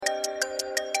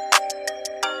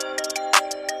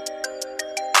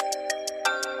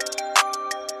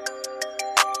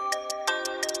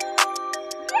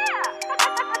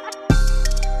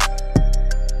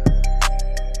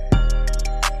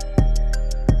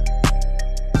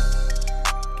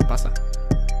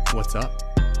What's up?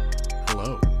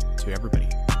 Hello to everybody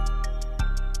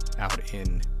out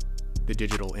in the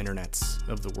digital internets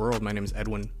of the world. My name is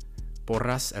Edwin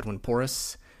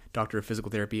Porras, Doctor of Physical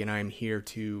Therapy, and I am here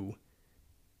to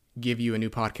give you a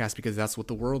new podcast because that's what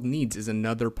the world needs, is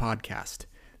another podcast.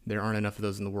 There aren't enough of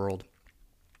those in the world,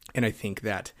 and I think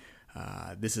that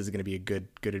this is going to be a good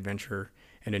adventure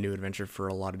and a new adventure for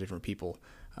a lot of different people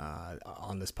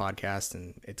on this podcast,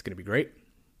 and it's going to be great.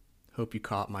 Hope you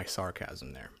caught my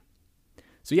sarcasm there.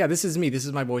 So yeah, this is me. This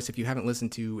is my voice. If you haven't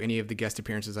listened to any of the guest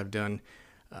appearances I've done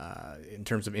in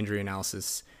terms of injury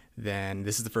analysis, then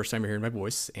this is the first time you're hearing my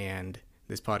voice. And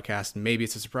this podcast, maybe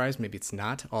it's a surprise, maybe it's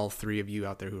not. All three of you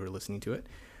out there who are listening to it,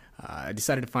 I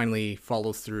decided to finally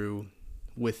follow through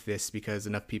with this because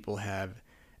enough people have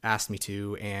asked me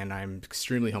to, and I'm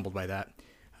extremely humbled by that.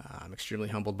 I'm extremely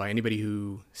humbled by anybody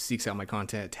who seeks out my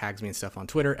content, tags me and stuff on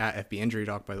Twitter, at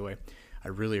FBInjuryDoc, by the way. I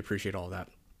really appreciate all of that.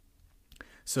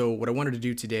 So what I wanted to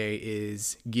do today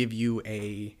is give you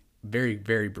a very,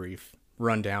 very brief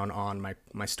rundown on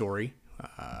my story,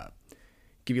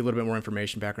 give you a little bit more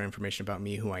information, background information about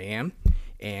me, who I am,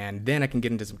 and then I can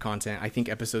get into some content. I think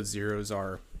episode zeros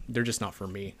they're just not for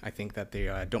me. I think that they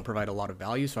don't provide a lot of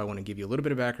value, so I want to give you a little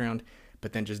bit of background,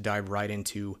 but then just dive right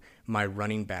into my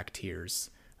running back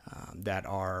tiers that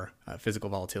are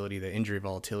physical volatility, the injury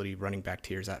volatility running back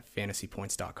tiers at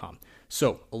fantasypoints.com.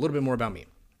 So a little bit more about me.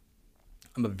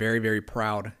 I'm a very, very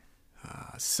proud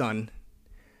son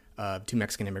of two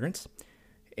Mexican immigrants,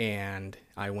 and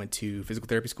I went to physical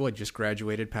therapy school. I just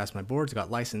graduated, passed my boards, got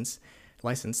licensed.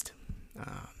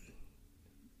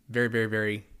 Very, very,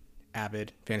 very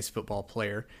avid fantasy football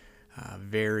player.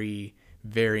 Very,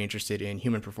 very interested in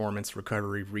human performance,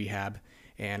 recovery, rehab,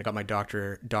 and I got my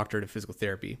doctorate of physical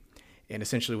therapy. And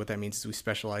essentially what that means is we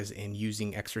specialize in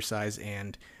using exercise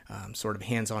and sort of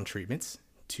hands-on treatments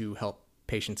to help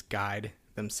patients guide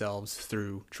themselves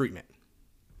through treatment,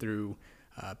 through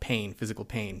pain, physical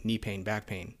pain, knee pain, back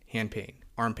pain, hand pain,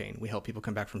 arm pain. We help people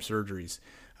come back from surgeries.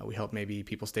 We help maybe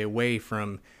people stay away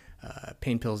from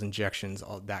pain pills, injections,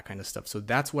 all that kind of stuff. So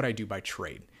that's what I do by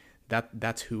trade.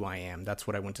 That's who I am. That's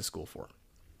what I went to school for.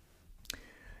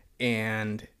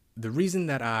 And the reason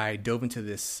that I dove into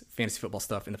this fantasy football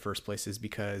stuff in the first place is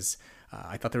because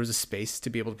I thought there was a space to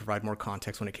be able to provide more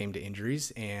context when it came to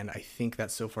injuries, and I think that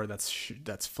so far that's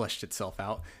fleshed itself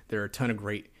out. There are a ton of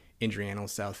great injury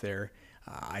analysts out there.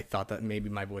 I thought that maybe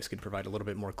my voice could provide a little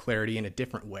bit more clarity in a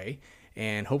different way,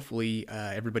 and hopefully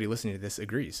everybody listening to this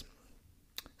agrees.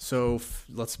 So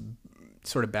let's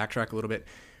sort of backtrack a little bit.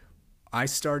 I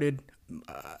started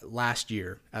last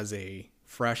year as a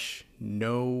fresh,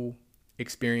 no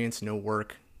experience, no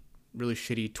work, really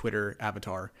shitty Twitter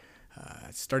avatar.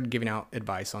 Started giving out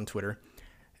advice on Twitter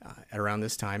at around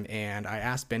this time, and I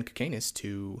asked Ben Kokanis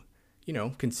to,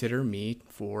 consider me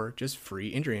for just free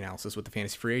injury analysis with the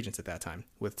fantasy free agents at that time,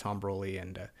 with Tom Broly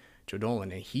and Joe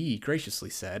Dolan, and he graciously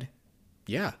said,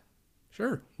 yeah,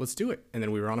 sure, let's do it. And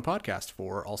then we were on a podcast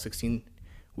for all 16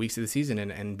 weeks of the season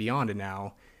and beyond, and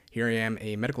now here I am,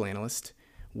 a medical analyst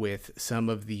with some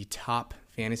of the top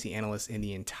fantasy analysts in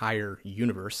the entire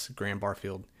universe: Graham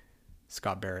Barfield,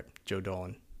 Scott Barrett, Joe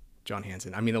Dolan, John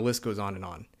Hansen. I mean, the list goes on and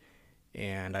on.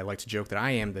 And I like to joke that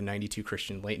I am the 92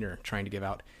 Christian Laettner trying to give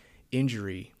out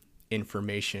injury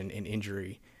information and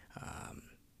injury,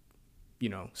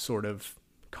 sort of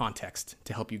context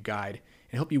to help you guide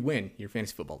and help you win your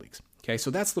fantasy football leagues. Okay,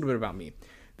 so that's a little bit about me.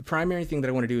 The primary thing that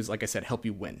I want to do is, like I said, help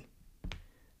you win.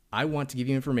 I want to give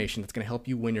you information that's going to help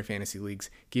you win your fantasy leagues,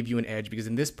 give you an edge, because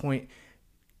in this point,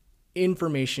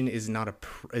 information is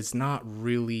not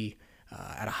really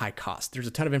at a high cost. There's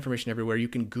a ton of information everywhere. You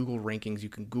can Google rankings, you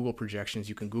can Google projections,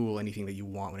 you can Google anything that you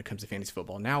want when it comes to fantasy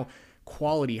football. Now,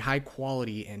 high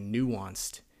quality and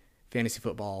nuanced fantasy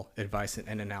football advice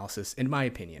and analysis, in my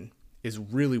opinion, is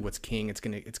really what's king. It's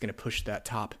gonna push that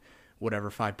top,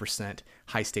 5%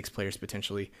 high stakes players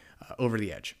potentially over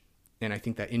the edge. And I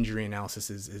think that injury analysis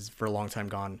is for a long time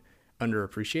gone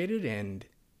underappreciated, and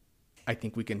I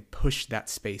think we can push that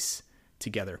space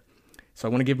together. So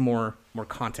I want to give more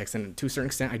context, and to a certain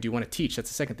extent, I do want to teach. That's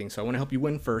the second thing. So I want to help you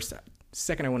win first.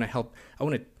 Second, I want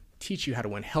to teach you how to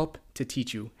win, help to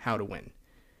teach you how to win.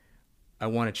 I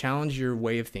want to challenge your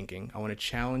way of thinking. I want to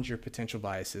challenge your potential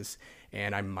biases,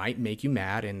 and I might make you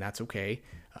mad, and that's okay.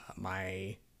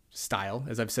 My style,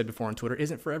 as I've said before on Twitter,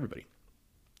 isn't for everybody.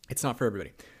 It's not for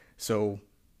everybody. So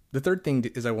the third thing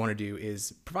is I want to do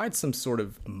is provide some sort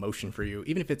of emotion for you.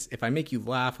 Even if I make you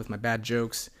laugh with my bad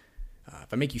jokes,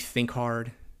 if I make you think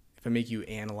hard, if I make you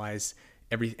analyze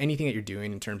anything that you're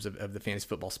doing in terms of the fantasy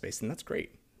football space, then that's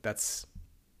great. That's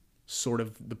sort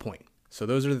of the point. So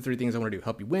those are the three things I want to do: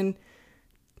 help you win,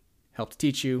 help to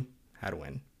teach you how to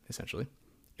win, essentially,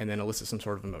 and then elicit some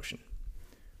sort of emotion.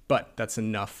 But that's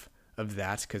enough of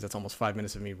that because that's almost 5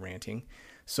 minutes of me ranting.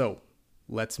 So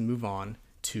let's move on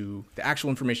to the actual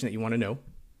information that you want to know,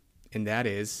 and that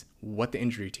is what the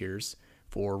injury tiers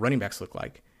for running backs look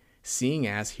like, seeing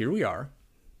as here we are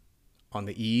on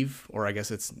the eve, or I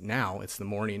guess it's the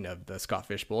morning of the Scott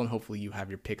Fish Bowl, and hopefully you have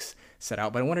your picks set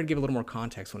out. But I wanted to give a little more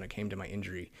context when it came to my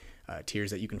injury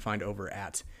tiers that you can find over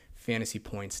at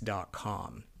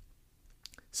fantasypoints.com.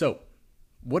 So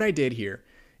what I did here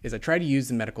is I tried to use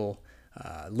the medical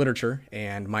literature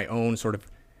and my own sort of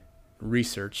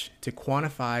research to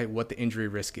quantify what the injury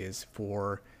risk is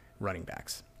for running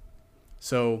backs.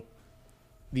 So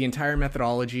the entire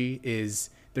methodology is,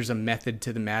 there's a method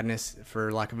to the madness,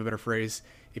 for lack of a better phrase.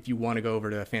 If you want to go over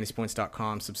to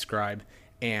fantasypoints.com, subscribe,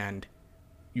 and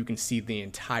you can see the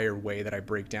entire way that I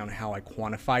break down how I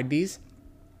quantified these.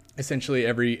 Essentially,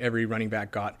 every running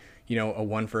back got, a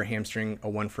 1 for a hamstring, a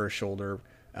 1 for a shoulder,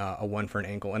 a 1 for an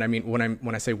ankle. And I mean,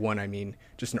 when I say 1, I mean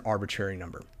just an arbitrary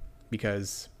number,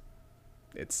 because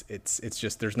it's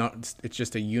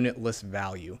just a unitless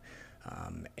value.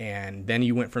 And then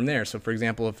you went from there. So for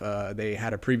example, if they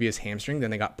had a previous hamstring,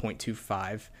 then they got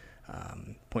 0.25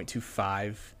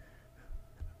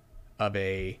 of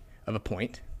a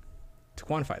point to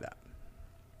quantify that,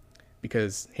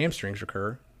 because hamstrings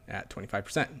recur at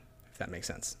 25%, if that makes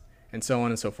sense, and so on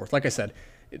and so forth. Like I said,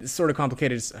 it's sort of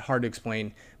complicated. It's hard to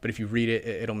explain, but if you read it,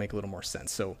 it'll make a little more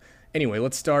sense. So anyway,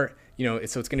 let's start, so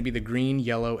it's going to be the green,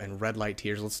 yellow, and red light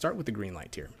tiers. Let's start with the green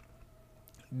light tier.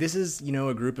 This is,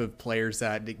 a group of players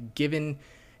that, given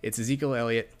it's Ezekiel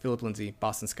Elliott, Philip Lindsay,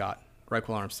 Boston Scott,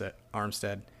 Raquel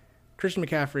Armstead, Christian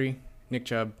McCaffrey, Nick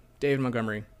Chubb, David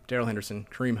Montgomery, Darrell Henderson,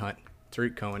 Kareem Hunt,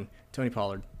 Tariq Cohen, Tony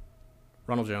Pollard,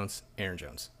 Ronald Jones, Aaron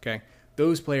Jones. Okay,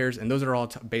 those players, and those are all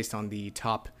based on the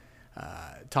top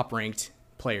ranked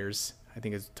players. I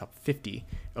think it's top 50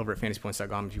 over at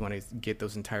fantasypoints.com. If you want to get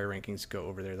those entire rankings, go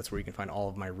over there. That's where you can find all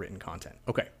of my written content.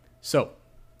 Okay, so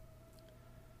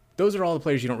those are all the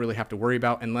players you don't really have to worry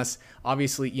about, unless,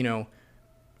 obviously,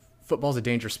 football's a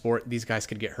dangerous sport. These guys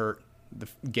could get hurt the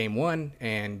game one,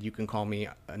 and you can call me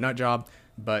a nut job.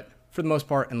 But for the most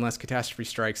part, unless catastrophe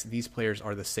strikes, these players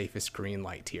are the safest green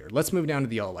light tier. Let's move down to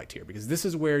the yellow light tier, because this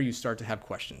is where you start to have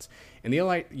questions. In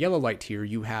the yellow light tier,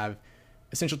 you have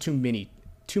essentially two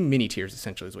mini tiers,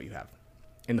 essentially, is what you have.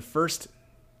 In the first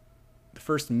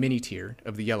mini tier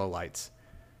of the yellow lights,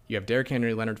 you have Derrick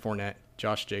Henry, Leonard Fournette,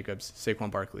 Josh Jacobs,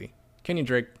 Saquon Barkley, Kenyon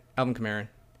Drake, Alvin Kamara,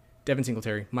 Devin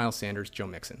Singletary, Miles Sanders, Joe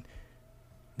Mixon.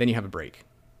 Then you have a break.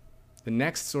 The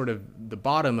next sort of the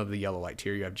bottom of the yellow light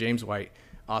tier, you have James White,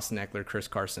 Austin Eckler, Chris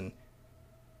Carson,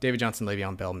 David Johnson,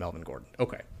 Le'Veon Bell, Melvin Gordon.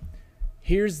 Okay,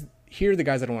 here are the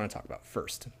guys that I want to talk about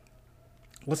first.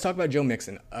 Let's talk about Joe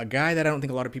Mixon, a guy that I don't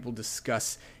think a lot of people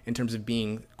discuss in terms of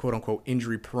being quote-unquote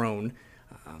injury prone.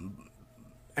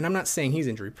 And I'm not saying he's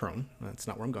injury prone. That's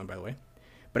not where I'm going, by the way.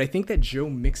 But I think that Joe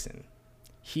Mixon,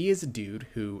 he is a dude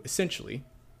who essentially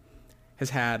has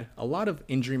had a lot of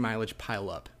injury mileage pile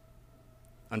up,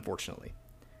 unfortunately.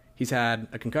 He's had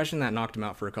a concussion that knocked him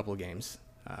out for a couple of games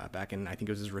back in, I think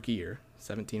it was his rookie year,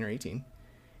 17 or 18.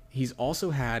 He's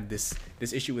also had this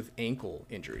issue with ankle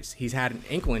injuries. He's had an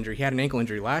ankle injury. He had an ankle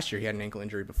injury last year. He had an ankle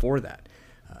injury before that.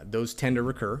 Those tend to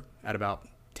recur at about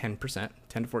 10%,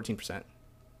 10 to 14%.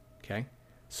 Okay?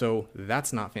 So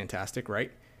that's not fantastic,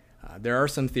 right? There are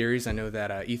some theories. I know that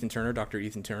Dr.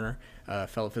 Ethan Turner, a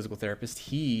fellow physical therapist,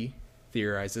 he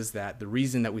theorizes that the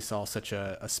reason that we saw such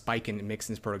a spike in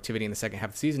Mixon's productivity in the second half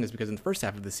of the season is because in the first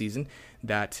half of the season,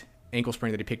 that ankle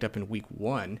sprain that he picked up in week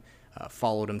 1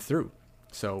 followed him through.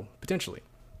 So potentially,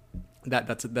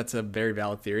 that's a very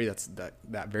valid theory.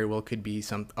 That very well could be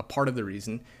a part of the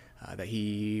reason that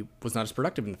he was not as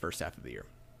productive in the first half of the year.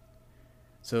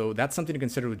 So that's something to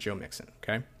consider with Joe Mixon.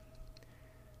 Okay.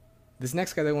 This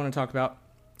next guy that I want to talk about,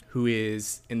 who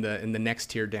is in the next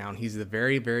tier down, he's the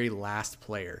very, very last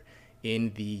player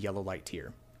in the yellow light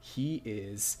tier. He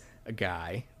is a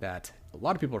guy that a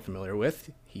lot of people are familiar with.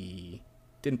 He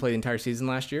didn't play the entire season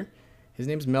last year. His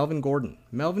name's Melvin Gordon.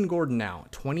 Melvin Gordon now,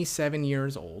 27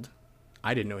 years old.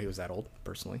 I didn't know he was that old,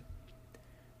 personally.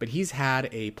 But he's had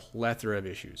a plethora of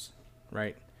issues,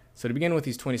 right? So to begin with,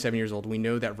 he's 27 years old. We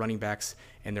know that running backs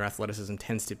and their athleticism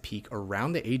tends to peak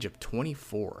around the age of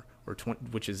 24, or 20,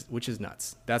 which is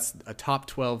nuts. That's a top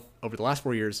 12 over the last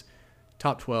 4 years.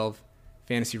 Top 12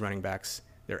 fantasy running backs.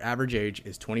 Their average age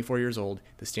is 24 years old.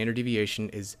 The standard deviation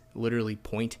is literally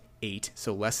 0.8,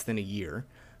 so less than a year.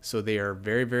 So they are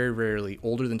very, very rarely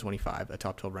older than 25, a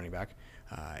top 12 running back,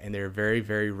 and they're very,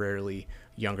 very rarely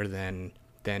younger than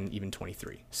even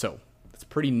 23. So it's a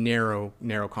pretty narrow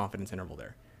confidence interval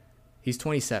there. He's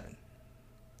 27,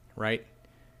 right?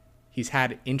 He's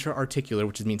had intra-articular,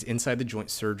 which means inside the joint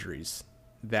surgeries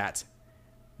that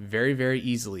very, very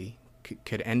easily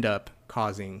could end up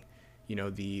causing,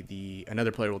 the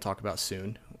another player we'll talk about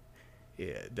soon,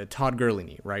 the Todd Gurley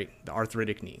knee, right? The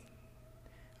arthritic knee.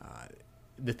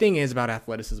 The thing is about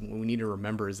athleticism, what we need to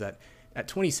remember is that at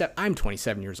 27, I'm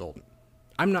 27 years old.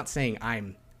 I'm not saying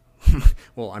I'm,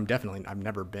 I've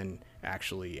never been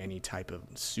actually any type of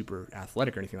super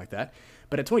athletic or anything like that.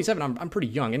 But at 27, I'm pretty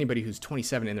young. Anybody who's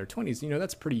 27 in their 20s,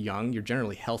 that's pretty young. You're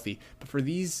generally healthy. But for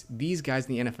these guys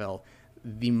in the NFL,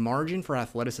 the margin for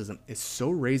athleticism is so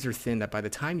razor thin that by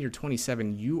the time you're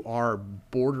 27, you are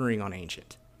bordering on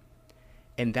ancient.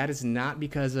 And that is not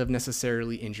because of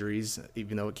necessarily injuries,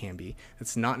 even though it can be.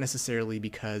 It's not necessarily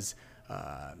because,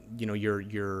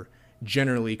 you're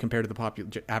generally, compared to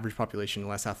the average population,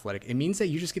 less athletic. It means that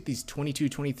you just get these 22,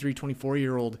 23,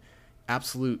 24-year-old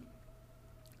absolute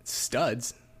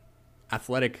studs,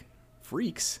 athletic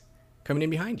freaks coming in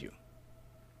behind you.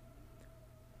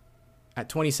 At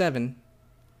 27,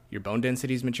 your bone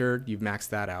density's matured. You've maxed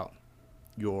that out.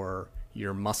 Your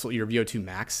muscle, your VO2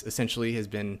 max essentially has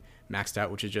been maxed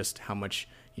out, which is just how much,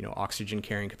 oxygen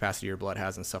carrying capacity your blood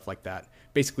has and stuff like that.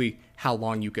 Basically how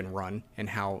long you can run and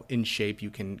how in shape you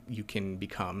can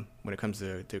become when it comes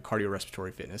to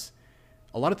cardiorespiratory fitness.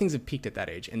 A lot of things have peaked at that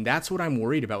age. And that's what I'm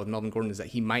worried about with Melvin Gordon, is that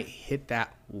he might hit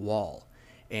that wall.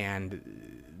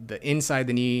 And the inside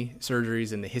the knee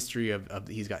surgeries and the history of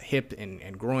he's got hip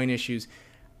and groin issues.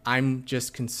 I'm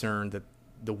just concerned that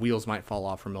the wheels might fall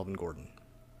off for Melvin Gordon.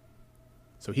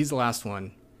 So he's the last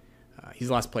one. He's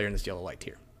the last player in this yellow light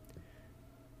tier.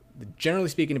 Generally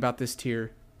speaking about this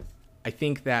tier, I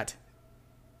think that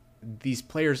these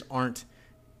players aren't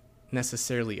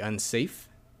necessarily unsafe,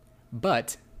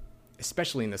 but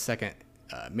especially in the second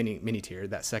mini tier,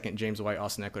 that second James White,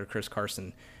 Austin Eckler, Chris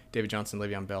Carson, David Johnson,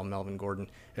 Le'Veon Bell, Melvin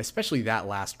Gordon, especially that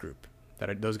last group,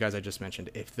 those guys I just mentioned.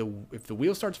 If the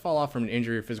wheel starts to fall off from an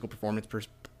injury or physical performance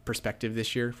perspective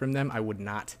this year from them, I would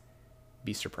not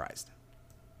be surprised.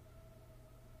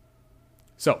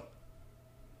 So,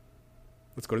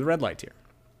 let's go to the red light tier.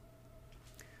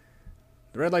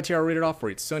 The red light tier, I'll read it off for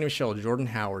you. It's Sony Michel, Jordan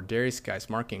Howard, Darius Geis,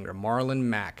 Mark Ingram, Marlon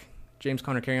Mack, James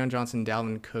Conner, Kerryon Johnson,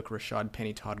 Dalvin Cook, Rashad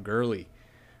Penny, Todd Gurley.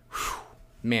 Whew.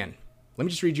 Man, let me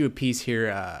just read you a piece here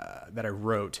that I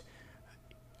wrote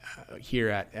here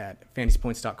at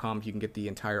fantasypoints.com. You can get the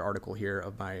entire article here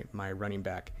of my running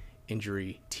back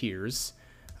injury tiers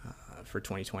for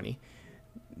 2020.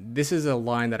 This is a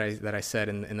line that I said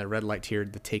in the red light tier,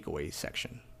 the takeaway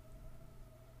section.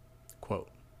 Quote,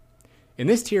 in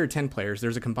this tier of 10 players,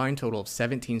 there's a combined total of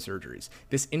 17 surgeries.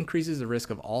 This increases the risk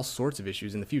of all sorts of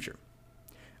issues in the future.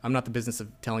 I'm not the business of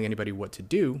telling anybody what to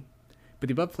do, but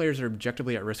the above players are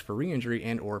objectively at risk for re-injury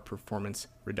and or performance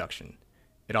reduction.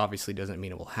 It obviously doesn't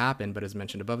mean it will happen, but as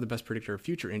mentioned above, the best predictor of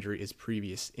future injury is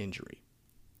previous injury.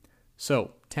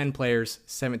 So 10 players,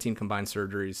 17 combined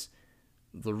surgeries.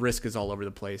 The risk is all over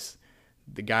the place.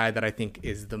 The guy that I think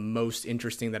is the most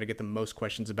interesting, that I get the most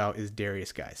questions about, is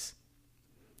Darius Geis.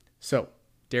 So,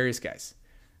 Darius Geis.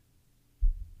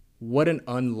 What an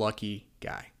unlucky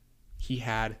guy. He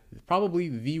had probably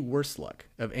the worst luck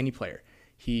of any player.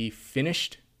 He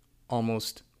finished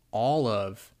almost all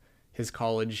of his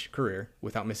college career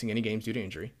without missing any games due to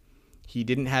injury. He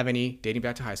didn't have any dating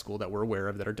back to high school that we're aware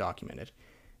of that are documented.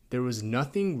 There was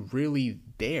nothing really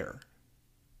there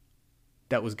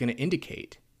that was going to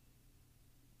indicate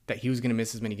that he was going to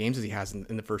miss as many games as he has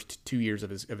in the first 2 years of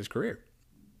his career.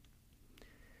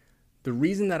 The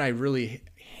reason that I really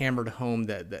hammered home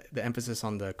the emphasis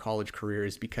on the college career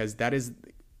is because that is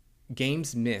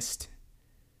games missed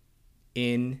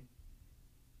in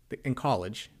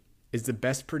college is the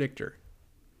best predictor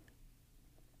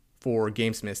for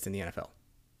games missed in the NFL.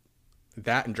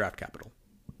 That and draft capital.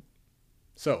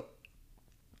 So,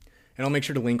 and I'll make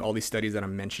sure to link all these studies that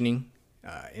I'm mentioning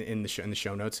in the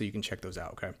show notes so you can check those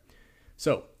out, okay?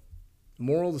 So,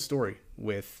 moral of the story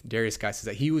with Darius Geis is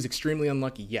that he was extremely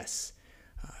unlucky, yes.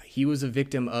 He was a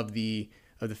victim of the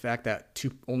fact that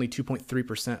only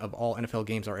 2.3% of all NFL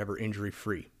games are ever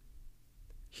injury-free.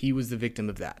 He was the victim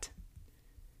of that.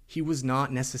 He was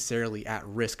not necessarily at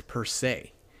risk per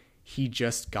se. He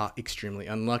just got extremely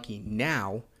unlucky.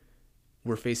 Now,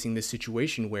 we're facing this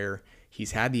situation where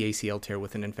he's had the ACL tear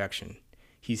with an infection.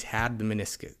 He's had the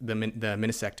meniscus, the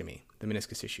meniscectomy, the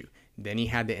meniscus issue. Then he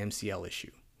had the MCL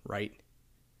issue, right?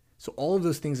 So all of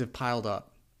those things have piled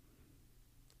up.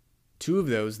 Two of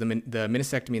those, the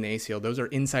meniscectomy and the ACL, those are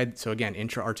inside. So again,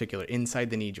 intra-articular,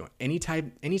 inside the knee joint.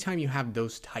 Anytime you have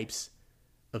those types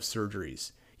of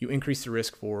surgeries, you increase the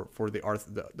risk for the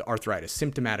arthritis,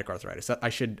 symptomatic arthritis. I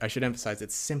should emphasize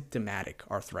it's symptomatic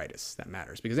arthritis that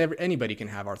matters, because anybody can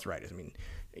have arthritis. I mean,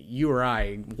 you or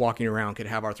I walking around could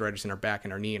have arthritis in our back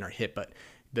and our knee and our hip, but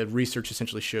the research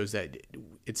essentially shows that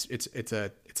it's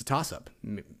a toss-up.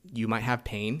 You might have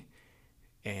pain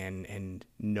and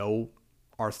no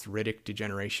arthritic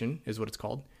degeneration is what it's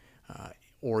called,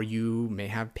 or you may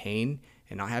have pain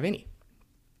and not have any.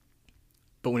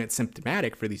 But when it's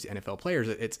symptomatic for these NFL players,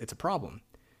 it's a problem.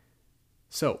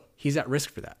 So he's at risk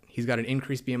for that. He's got an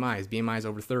increased BMI. His BMI is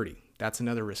over 30. That's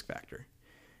another risk factor.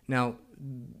 Now,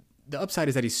 the upside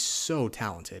is that he's so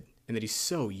talented and that he's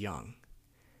so young.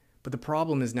 But the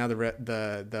problem is now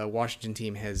the Washington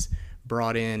team has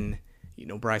brought in,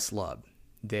 Bryce Love.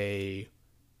 They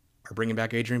are bringing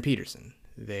back Adrian Peterson.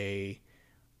 They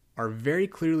are very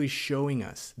clearly showing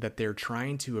us that they're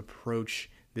trying to approach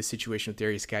this situation with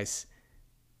Derrius Guice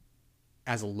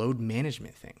as a load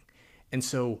management thing. And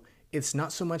so it's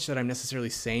not so much that I'm necessarily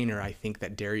saying, or I think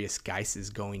that Derrius Guice is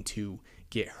going to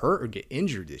get hurt or get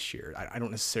injured this year.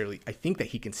 I think that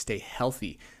he can stay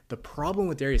healthy. The problem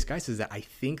with Derrius Guice is that I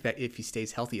think that if he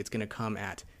stays healthy, it's going to come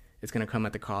at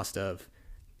the cost of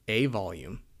A,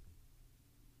 volume,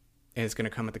 and it's going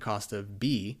to come at the cost of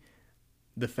B,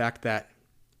 the fact that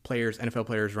NFL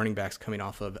players, running backs coming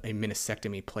off of a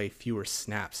meniscectomy play fewer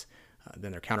snaps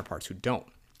than their counterparts who don't.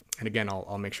 And again,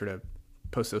 I'll make sure to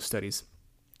post those studies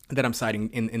that I'm citing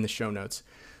in the show notes.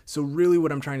 So really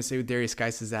what I'm trying to say with Derrius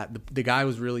Guice is that the guy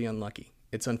was really unlucky.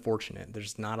 It's unfortunate.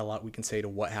 There's not a lot we can say to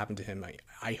what happened to him.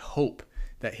 I hope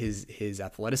that his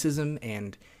athleticism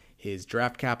and his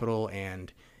draft capital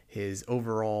and his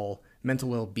overall mental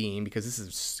well-being, because this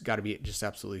has got to be just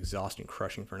absolutely exhausting,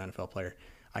 crushing for an NFL player.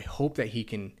 I hope that he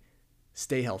can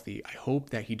stay healthy. I hope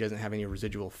that he doesn't have any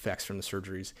residual effects from the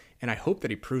surgeries. And I hope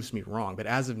that he proves me wrong. But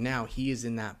as of now, he is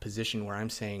in that position where I'm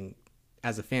saying,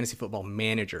 as a fantasy football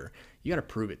manager, you got to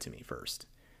prove it to me first.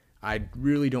 I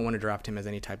really don't want to draft him as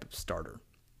any type of starter.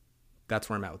 That's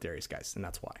where I'm at with Derrius Guice, and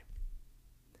that's why.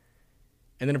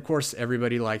 And then, of course,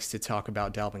 everybody likes to talk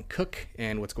about Dalvin Cook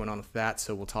and what's going on with that,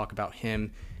 so we'll talk about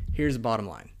him. Here's the bottom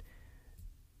line.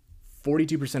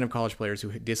 42% of college players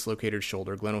who dislocated a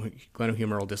shoulder,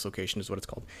 glenohumeral dislocation is what it's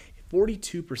called,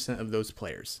 42% of those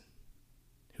players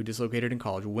who dislocated in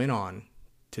college went on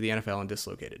to the NFL and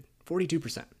dislocated.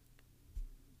 42%.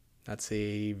 That's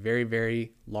a very,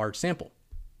 very large sample.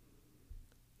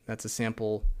 That's a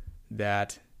sample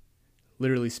that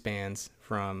literally spans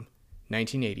from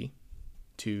 1980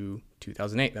 to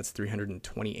 2008. That's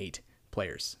 328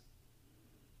 players.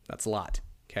 That's a lot,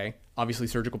 okay? Obviously,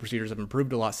 surgical procedures have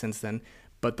improved a lot since then,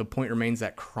 but the point remains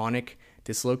that chronic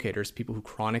dislocators, people who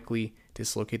chronically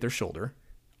dislocate their shoulder,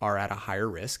 are at a higher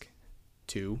risk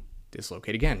to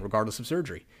dislocate again, regardless of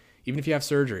surgery. Even if you have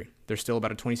surgery, there's still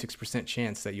about a 26%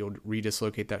 chance that you'll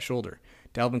redislocate that shoulder.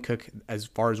 Dalvin Cook, as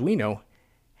far as we know,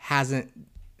 hasn't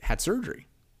had surgery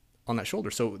on that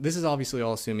shoulder. So this is obviously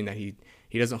all assuming that he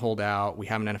doesn't hold out, we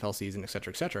have an NFL season, et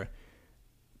cetera, et cetera.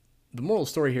 The moral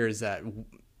story here is that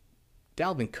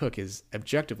Dalvin Cook is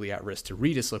objectively at risk to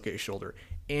redislocate his shoulder,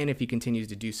 and if he continues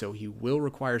to do so, he will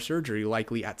require surgery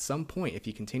likely at some point if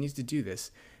he continues to do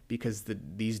this, because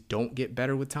these don't get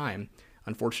better with time.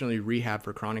 Unfortunately, rehab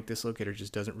for chronic dislocator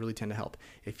just doesn't really tend to help.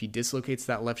 If he dislocates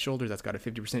that left shoulder, that's got a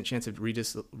 50% chance of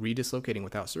redislocating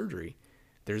without surgery.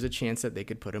 There's a chance that they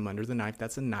could put him under the knife.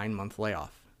 That's a 9-month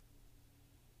layoff.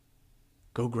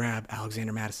 Go grab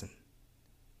Alexander Mattison.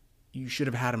 You should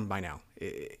have had him by now.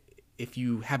 If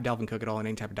you have Dalvin Cook at all in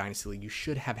any type of dynasty league, you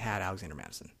should have had Alexander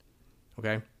Mattison.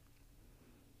 Okay?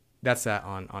 That's that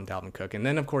on Dalvin Cook. And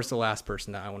then, of course, the last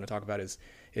person that I want to talk about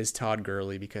is Todd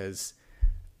Gurley, because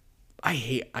I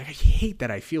hate that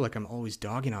I feel like I'm always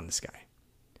dogging on this guy.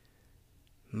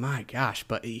 My gosh,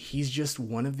 but he's just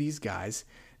one of these guys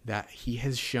that he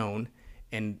has shown,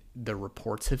 and the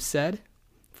reports have said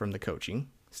from the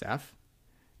coaching staff,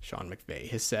 Sean McVay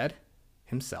has said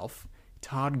himself,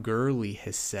 Todd Gurley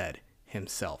has said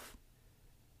himself,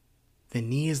 the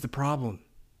knee is the problem.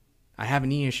 I have a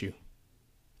knee issue.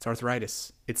 It's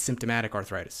arthritis. It's symptomatic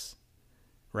arthritis,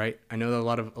 right? I know that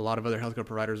a lot of other healthcare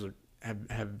providers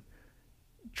have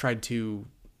tried to,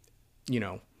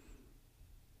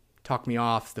 talk me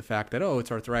off the fact that,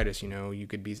 it's arthritis, you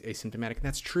could be asymptomatic. And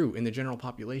that's true in the general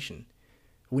population.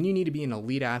 When you need to be an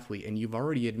elite athlete and you've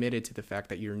already admitted to the fact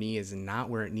that your knee is not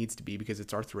where it needs to be because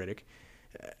it's arthritic,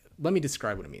 let me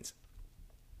describe what it means.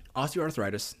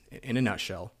 Osteoarthritis, in a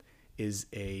nutshell, is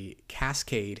a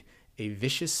cascade, a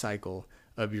vicious cycle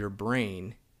of your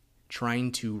brain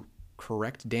trying to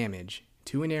correct damage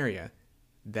to an area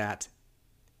that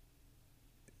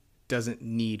doesn't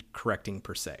need correcting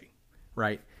per se,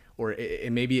 right? or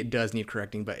maybe it does need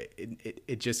correcting, but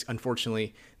it just,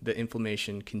 unfortunately, the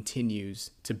inflammation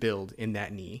continues to build in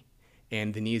that knee,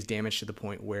 and the knee is damaged to the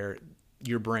point where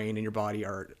your brain and your body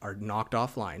are knocked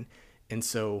offline. And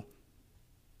so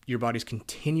your body's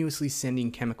continuously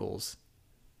sending chemicals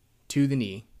to the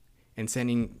knee and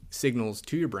sending signals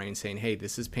to your brain saying, hey,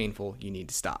 this is painful. You need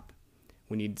to stop.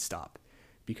 We need to stop.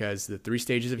 Because the 3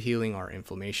 stages of healing are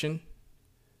inflammation.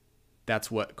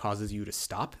 That's what causes you to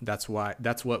stop. That's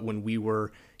what when we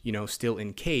were, still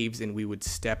in caves and we would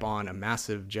step on a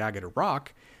massive jagged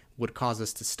rock would cause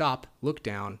us to stop, look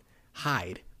down,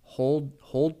 hide,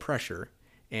 hold pressure,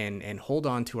 and hold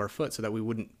on to our foot so that we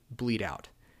wouldn't bleed out.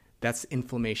 That's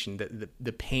inflammation.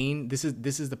 The pain. This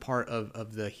is the part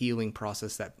of the healing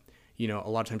process that, a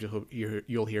lot of times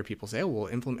you'll hear people say, oh, well,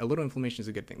 a little inflammation is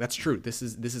a good thing. That's true. This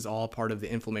is all part of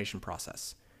the inflammation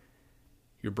process.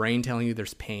 Your brain telling you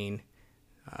there's pain,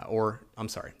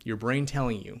 your brain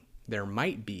telling you there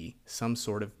might be some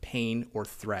sort of pain or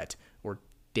threat or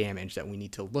damage that we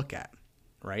need to look at,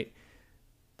 right?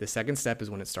 The second step is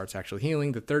when it starts actually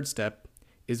healing. The third step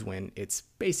is when it's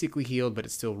basically healed, but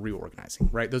it's still reorganizing,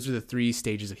 right? Those are the 3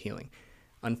 stages of healing.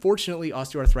 Unfortunately,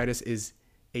 osteoarthritis is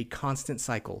a constant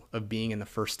cycle of being in the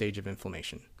first stage of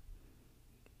inflammation.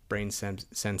 Brain sends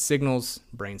signals,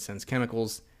 brain sends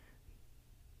chemicals,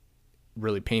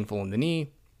 really painful in the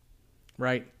knee,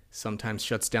 right? Sometimes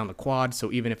shuts down the quad.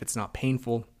 So even if it's not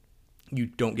painful, you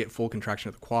don't get full contraction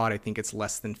of the quad. I think it's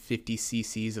less than 50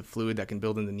 cc's of fluid that can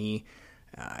build in the knee.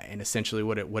 And essentially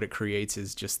what it creates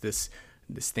is just this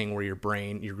thing where your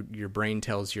brain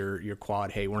tells your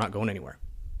quad, hey, we're not going anywhere.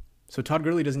 So Todd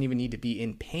Gurley doesn't even need to be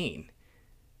in pain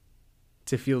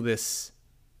to feel the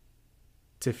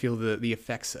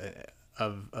effects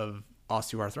of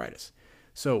osteoarthritis.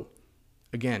 So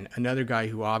again, another guy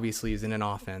who obviously is in an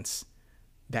offense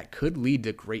that could lead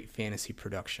to great fantasy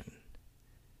production.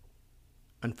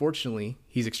 Unfortunately,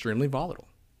 he's extremely volatile.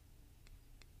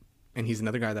 And he's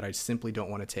another guy that I simply don't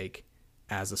want to take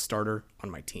as a starter on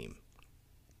my team.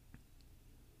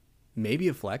 Maybe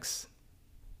a flex.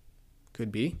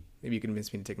 Could be. Maybe you can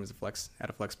convince me to take him as a flex at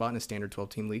a flex spot in a standard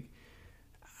 12-team league.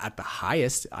 At the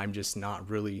highest, I'm just not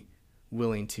really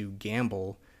willing to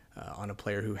gamble on a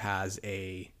player who has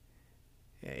a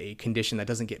condition that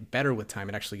doesn't get better with time.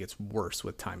 It actually gets worse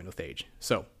with time and with age.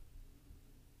 So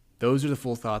those are the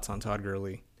full thoughts on Todd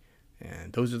Gurley,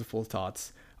 and those are the full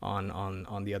thoughts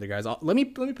on the other guys. Let me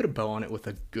put a bow on it with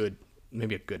a good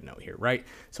note here, right?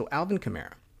 So Alvin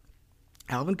Kamara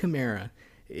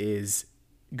is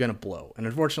gonna blow, and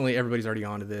unfortunately everybody's already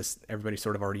onto this. Everybody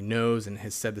sort of already knows and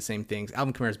has said the same things.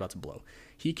 Alvin Kamara is about to blow.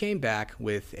 He came back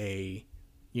with a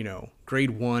grade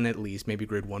 1 at least, maybe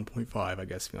grade 1.5, I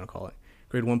guess if you want to call it,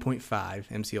 grade 1.5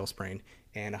 MCL sprain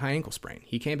and a high ankle sprain.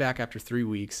 He came back after 3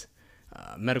 weeks.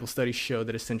 Medical studies show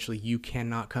that essentially you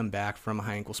cannot come back from a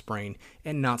high ankle sprain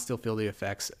and not still feel the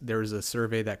effects. There was a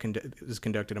survey that was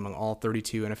conducted among all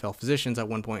 32 NFL physicians at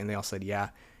one point, and they all said, yeah,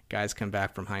 guys come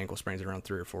back from high ankle sprains around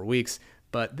 3 or 4 weeks,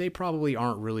 but they probably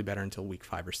aren't really better until week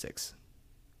 5 or 6.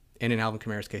 And in Alvin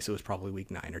Kamara's case, it was probably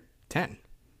week 9 or 10.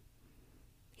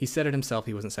 He said it himself,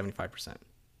 he wasn't 75%.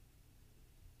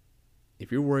 If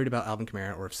you're worried about Alvin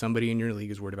Kamara, or if somebody in your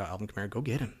league is worried about Alvin Kamara, go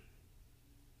get him.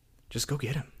 Just go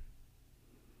get him.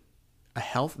 The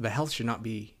health should not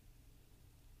be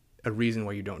a reason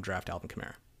why you don't draft Alvin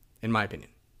Kamara, in my opinion,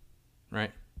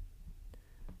 right?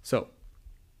 So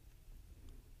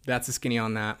that's the skinny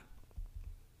on that.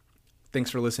 Thanks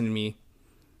for listening to me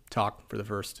talk for the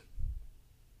first,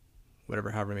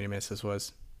 however many minutes this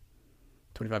was,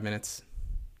 25 minutes.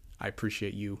 I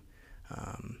appreciate you,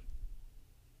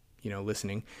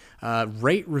 listening.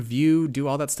 Rate, review, do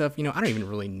all that stuff. I don't even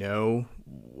really know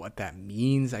what that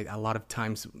means. A lot of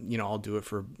times, I'll do it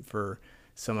for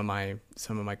some of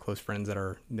my close friends that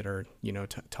are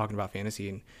talking about fantasy,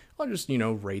 and I'll just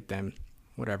rate them,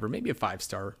 whatever. Maybe a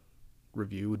 5-star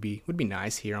review would be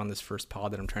nice here on this first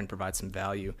pod that I'm trying to provide some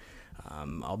value.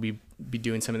 I'll be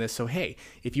doing some of this. So hey,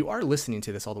 if you are listening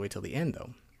to this all the way till the end,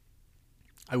 though,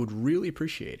 I would really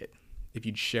appreciate it if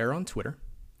you'd share on Twitter,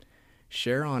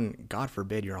 share on, God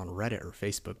forbid you're on Reddit or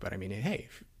Facebook, but I mean, hey,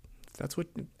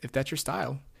 if that's your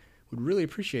style, would really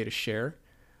appreciate a share,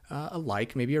 a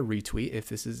like, maybe a retweet. If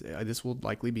this will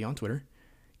likely be on Twitter,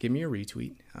 give me a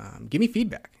retweet. Give me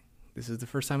feedback. This is the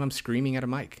first time I'm screaming at a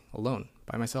mic alone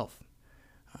by myself.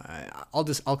 I'll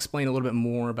explain a little bit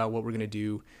more about what we're going to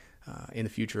do in the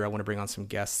future. I want to bring on some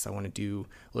guests. I want to do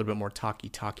a little bit more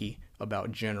talky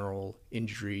about general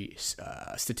injury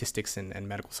statistics and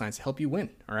medical science to help you win.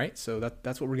 All right, so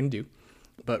that's what we're going to do.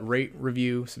 But rate,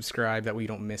 review, subscribe, that way you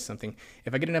don't miss something.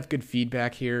 If I get enough good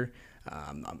feedback here,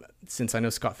 Since I know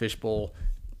Scott Fishbowl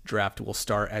draft will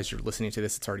start as you're listening to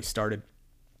this, it's already started.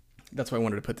 That's why I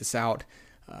wanted to put this out.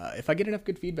 If I get enough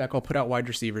good feedback, I'll put out wide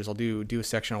receivers. I'll do a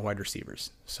section on wide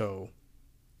receivers. So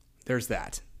there's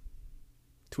that.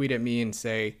 Tweet at me and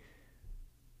say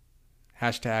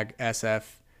hashtag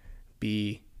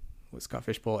SFB with Scott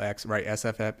Fishbowl X, right?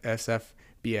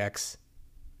 SFBX,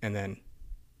 and then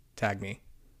tag me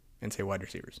and say wide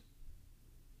receivers.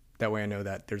 That way I know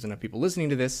that there's enough people listening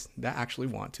to this that actually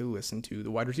want to listen to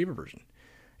the wide receiver version.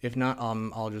 If not,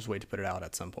 I'll just wait to put it out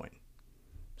at some point.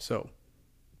 So,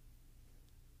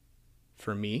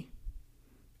 for me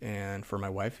and for my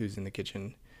wife who's in the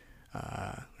kitchen,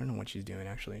 I don't know what she's doing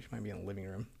actually. She might be in the living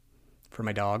room. For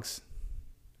my dogs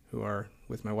who are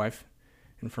with my wife,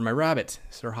 and for my rabbit,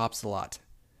 Sir Hops-a-Lot.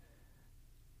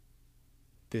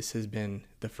 This has been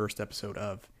the first episode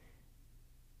of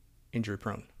Injury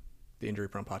Prone, the Injury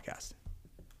Prone podcast.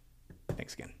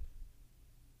 Thanks again.